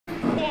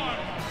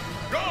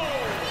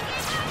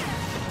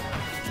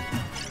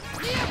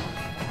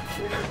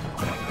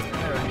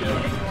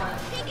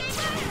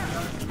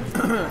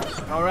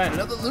All right,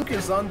 another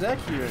Lucas on deck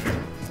here.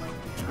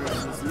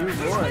 This new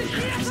boy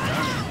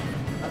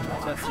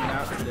testing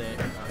out today.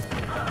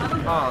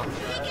 Oh,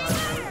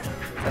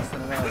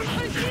 testing it out.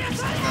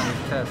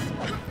 Test.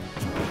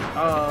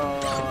 Oh,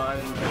 I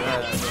didn't get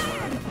that.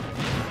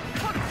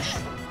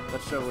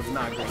 That show was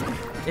not good.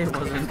 It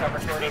wasn't.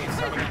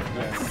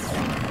 Yes.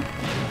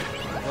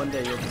 One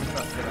day you'll just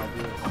trust that I'll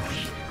do it.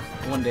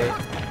 One day. I'll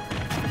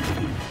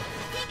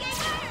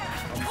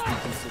just be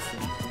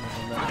consistent.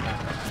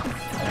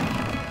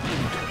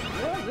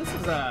 Yeah, this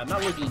is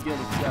not looking good if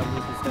you got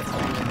Lucas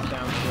testing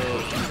down throw.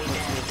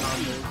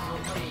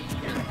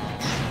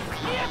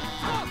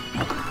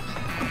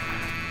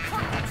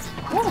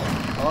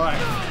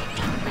 Alright.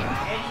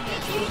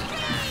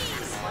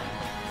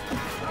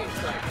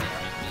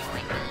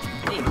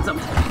 Hey, what's up?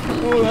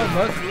 Oh, that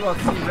much. We're about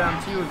to see round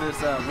 2 of this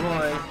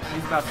Roy.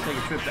 He's about to take a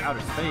trip to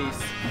outer space.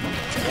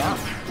 Yeah.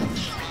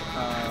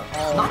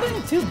 Not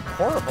doing too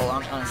horrible,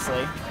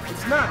 honestly.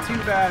 It's not too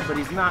bad, but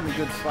he's not in a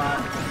good spot.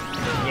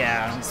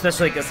 Yeah,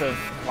 especially because of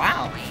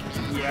wow.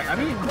 Yeah, I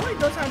mean, Roy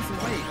does have some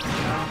weight,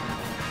 you know?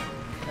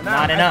 And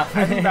Not enough.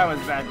 I think that was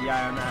bad DI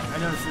on that. I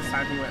noticed this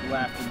time he went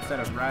left instead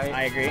of right.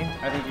 I agree.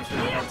 I think he should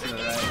have held to the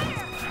right.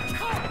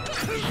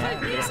 Yeah,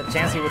 there's a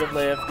chance he would have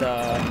lived.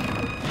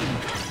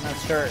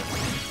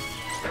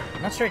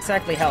 Not sure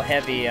exactly how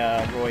heavy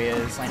Roy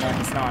is. I know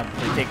he's not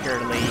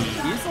particularly.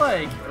 He's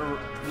like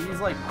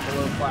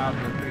below cloud,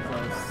 but pretty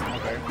close.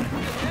 Okay.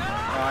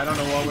 I don't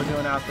know what we're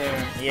doing out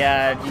there.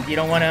 Yeah, you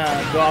don't want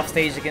to go off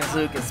stage against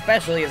Luke,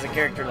 especially as a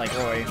character like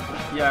Roy.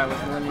 Yeah,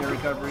 with linear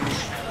recovery.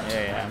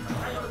 Yeah.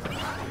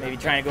 Maybe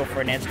trying to go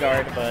for an edge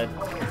guard, but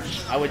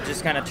I would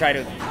just kind of try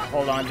to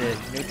hold on to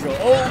neutral.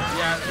 Oh!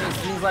 Yeah, it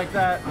seems like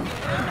that.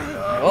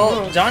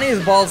 Well, Johnny is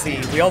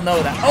ballsy. We all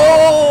know that.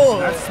 Oh!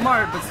 That's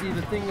smart, but see,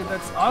 the thing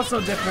that's also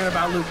different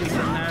about Lucas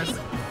and Ness.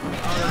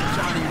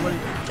 Johnny, what?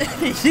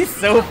 He's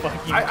so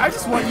fucking. I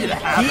just want you to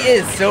have. He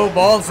is so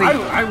ballsy.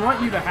 I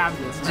want you to have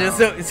this. Now.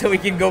 Just so we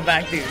can go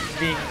back to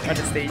being on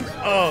the stage.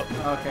 Oh.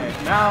 Okay.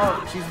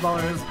 Now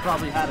Cheezeballer has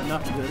probably had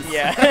enough of this.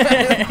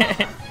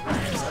 Yeah.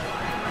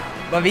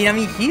 But I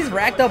mean, he's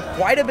racked up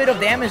quite a bit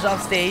of damage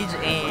off stage,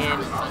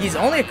 and he's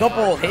only a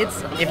couple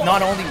hits, if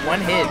not only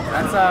one hit.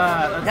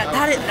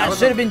 That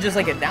should have been just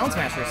like a down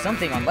smash or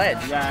something on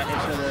ledge. Yeah, it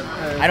should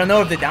have. I don't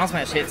know if the down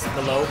smash hits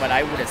below, but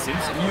I would assume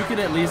so. You could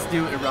at least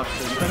do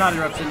eruption, but not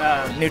eruption.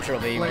 Neutral,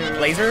 the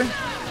blazer.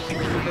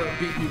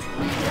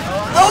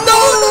 Oh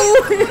no!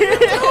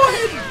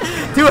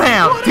 Two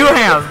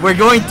ham. We're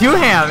going 2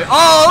 ham.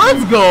 Oh,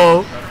 let's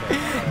go.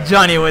 Okay.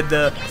 Johnny with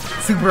the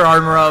super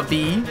armor of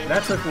B.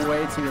 That took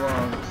way too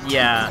long.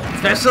 Yeah,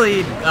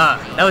 especially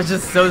that was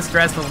just so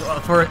stressful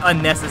for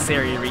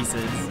unnecessary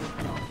reasons.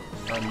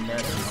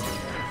 Unnecessary.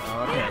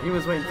 Oh, okay, he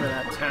was waiting for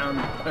that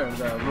or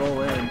the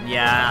roll in.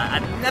 Yeah,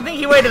 I think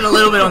he waited a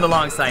little bit on the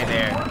long side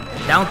there.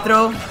 Down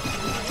throw,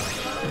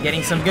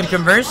 getting some good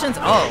conversions.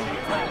 Oh,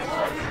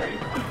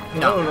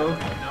 no.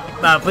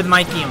 With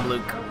Mikey and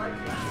Luke.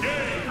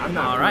 I'm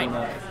not. All right.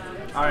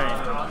 All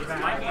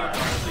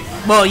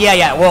right. Well,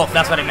 yeah. Well,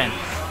 that's what I meant.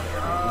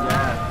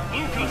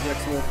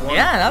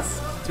 Yeah, that's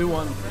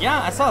 2-1.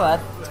 Yeah, I saw that.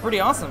 It's pretty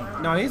awesome.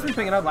 No, he's been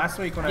picking up last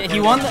week when he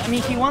won.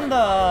 He won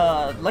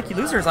the Lucky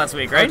Losers last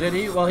week, right? Oh, did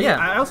he? Well, yeah.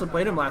 I also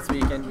played him last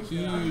week, and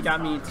he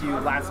got me to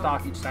last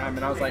stock each time,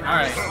 and I was like, all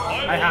right,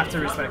 I have to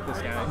respect this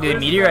guy. Dude,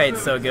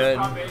 Meteorite's so good.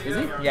 Is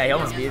he? Yeah, he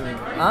almost beat me.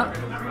 Huh?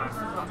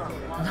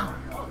 No.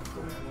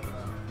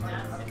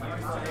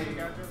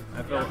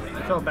 I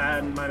felt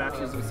bad in my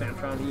matches with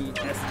Samtron. He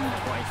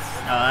SD'd twice.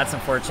 Oh, that's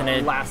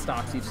unfortunate. Last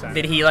stocks each time.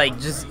 Did he like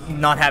just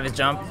not have his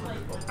jump?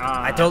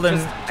 I told him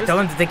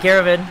to take care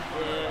of it.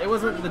 It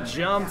wasn't the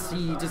jumps.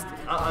 He just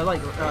did a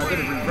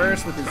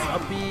reverse with his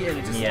up B, and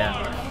it just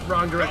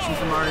wrong direction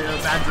for Mario.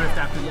 Bad drift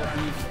after the up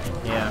B.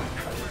 Yeah.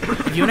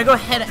 If you wanna go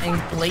ahead and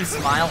play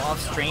Smile off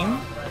stream,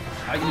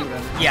 I can do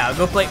that. Yeah,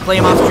 go play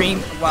him off stream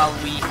while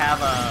we have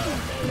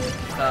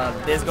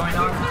this going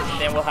on.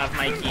 Then we'll have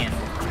Mikey and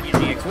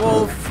UGX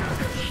Wolf.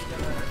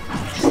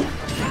 I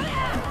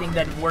think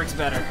that works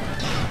better.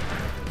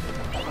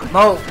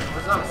 Mo.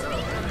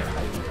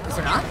 Is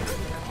there not?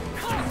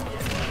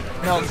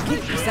 No,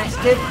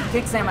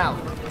 kick Sam out.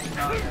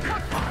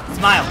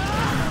 Smile.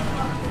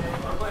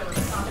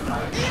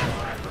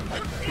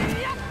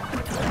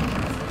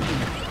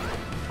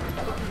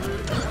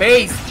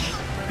 Base.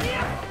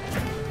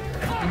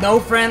 No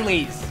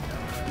friendlies.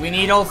 We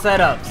need all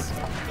setups.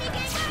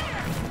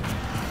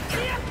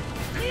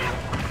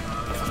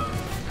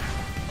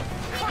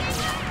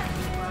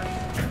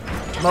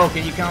 Mo,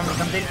 can you count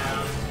something?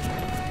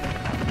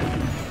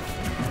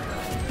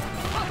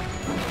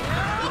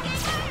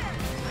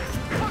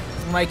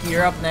 Mikey,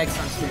 you're up next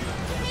on stream.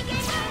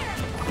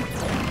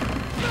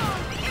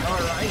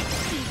 Alright.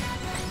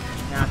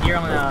 Now here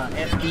on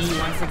FB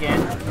once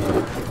again.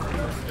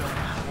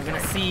 We're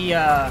gonna see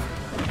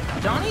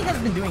Johnny has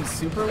been doing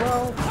super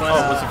well,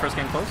 but was the first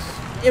game close?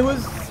 It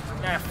was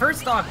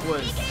first stock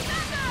was...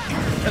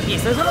 Okay,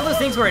 so it's one of those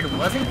things where it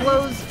wasn't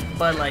close,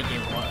 but like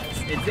it was.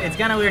 It's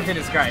kind of weird to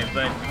describe,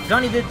 but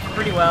Johnny did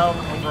pretty well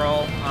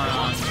overall.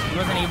 He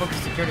wasn't able to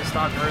secure the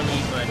stock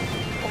early, but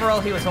overall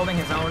he was holding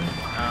his own.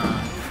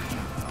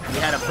 We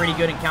had a pretty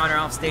good encounter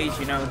off stage.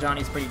 You know,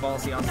 Johnny's pretty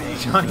ballsy off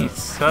stage. Johnny's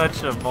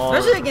such a ball.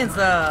 Especially against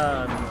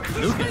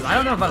Lucas. I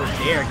don't know if I was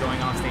there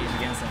going off stage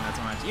against him that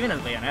much. Even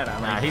as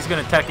Bayonetta. Nah, he's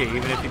going to tech it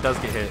even if he does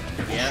get hit.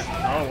 Yeah.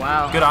 Oh,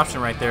 wow. Good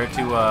option right there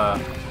to...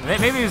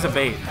 maybe it was a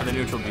bait for the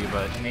neutral B,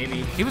 but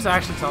maybe. He was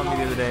actually telling me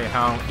the other day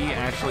how he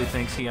actually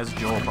thinks he has a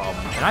Joel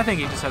problem. And I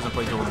think he just hasn't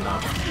played Joel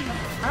enough.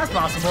 That's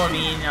possible. I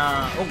mean,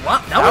 oh,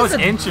 wow. That was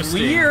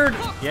interesting. Weird.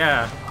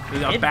 Yeah.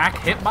 A back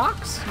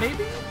hitbox,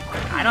 maybe?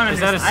 I don't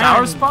understand. Is that a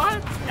sour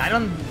spot? I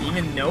don't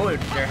even know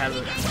if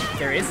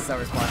there is a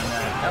sour spot on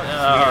that. That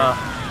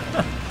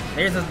was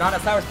weird. There's not a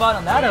sour spot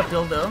on that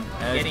uphill, though.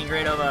 Getting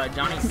rid of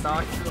Johnny's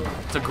stock.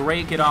 It's a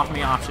great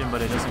get-off-me option,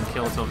 but it doesn't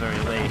kill till very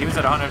late. He was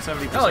at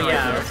 170%. Oh,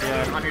 yeah. Right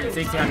there.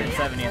 160,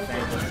 170, I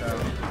think. So.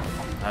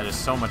 That is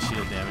so much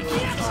shield damage.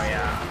 Oh,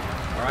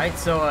 yeah. All right,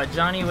 so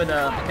Johnny with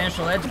a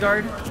potential edge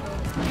guard.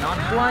 Not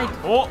quite.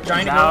 Oh,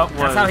 trying to go.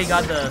 That's how he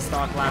got the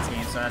stock last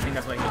game, so I think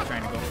that's what he was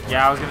trying to go for.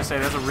 Yeah, I was going to say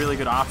that's a really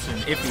good option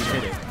if he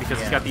hit it, because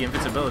he's got the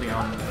invincibility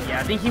on. Yeah,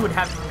 I think he'd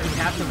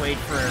have to wait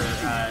for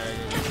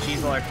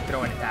Cheezeballer to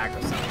throw an attack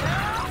or something.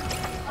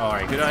 All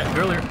right, good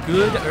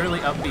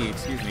early up B,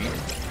 excuse me.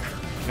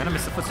 Gonna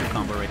miss the footstool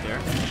combo right there.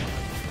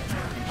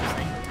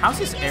 Interesting. How's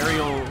his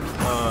aerial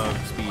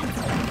speed,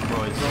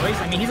 Royce?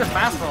 I mean, he's a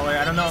fast faller.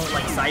 I don't know,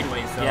 like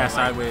sideways. So, yeah,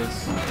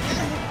 sideways.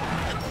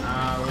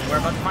 We're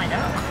about to find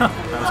out.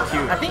 That was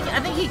cute. I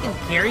think he can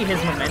carry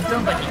his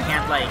momentum, but he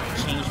can't like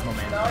change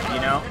momentum.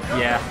 You know?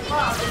 Yeah.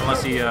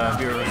 Unless he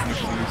mirror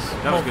neutral B's.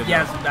 That was good.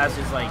 Yeah, that's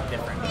just like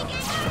different.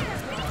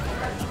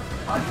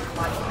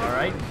 All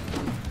right.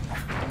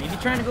 Maybe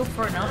trying to go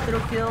for an up throw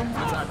kill.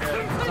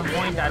 At some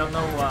point, I don't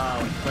know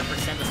what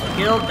percent this will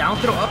kill. Down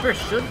throw upper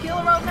should kill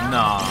around now?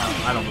 No,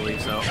 I don't believe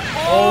so.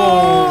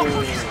 Oh!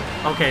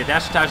 Okay,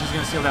 dash attack is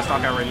going to steal that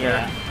stock out right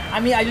there. I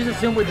mean, I just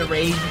assume with the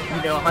rage,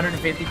 you know,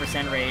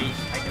 150% rage,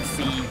 I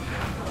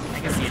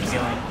can see it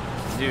killing.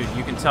 Dude,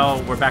 you can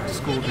tell we're back to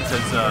school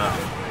because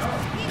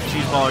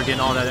Cheezeballer getting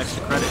all that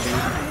extra credit,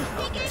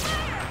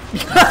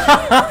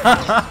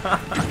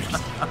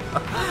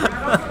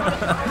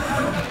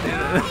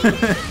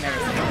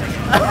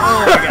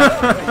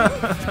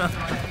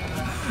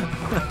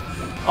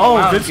 Oh,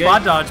 wow, good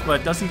spot dodge,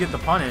 but doesn't get the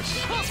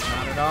punish.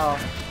 Not at all.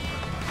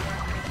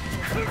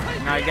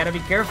 Now you gotta be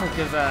careful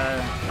because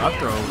up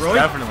throw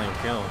definitely a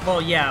kill.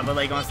 Well, yeah, but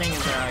like what I'm saying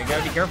is you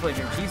gotta be careful if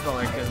you're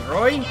Cheezeballer because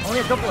Roy only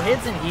a couple of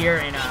hits in here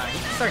and he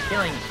can start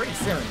killing pretty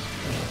soon.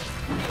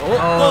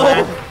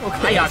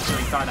 Okay. I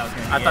actually thought that was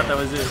gonna be I thought that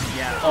was it.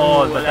 Yeah.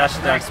 Oh, but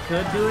that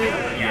could do it.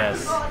 Yeah.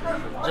 Yes.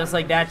 Just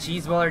like that,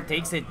 Cheezeballer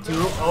takes it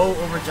 2-0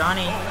 over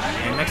Johnny.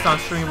 And next on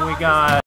stream we got